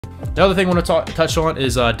The other thing I want to touch on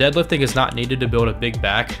is deadlifting is not needed to build a big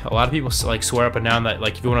back. A lot of people like swear up and down that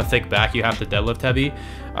like if you want a thick back, you have to deadlift heavy.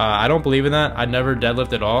 I don't believe in that. I never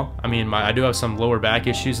deadlift at all. I mean, I do have some lower back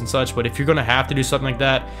issues and such, but if you're gonna have to do something like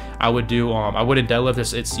that, I would do. I wouldn't deadlift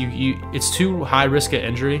this. It's too high risk of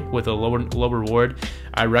injury with a low reward.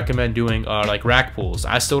 I recommend doing like rack pulls.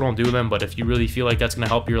 I still don't do them, but if you really feel like that's gonna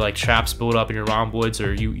help your like traps build up in your rhomboids,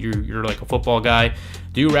 or you're like a football guy,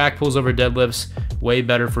 do rack pulls over deadlifts. Way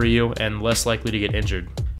better for you and less likely to get injured.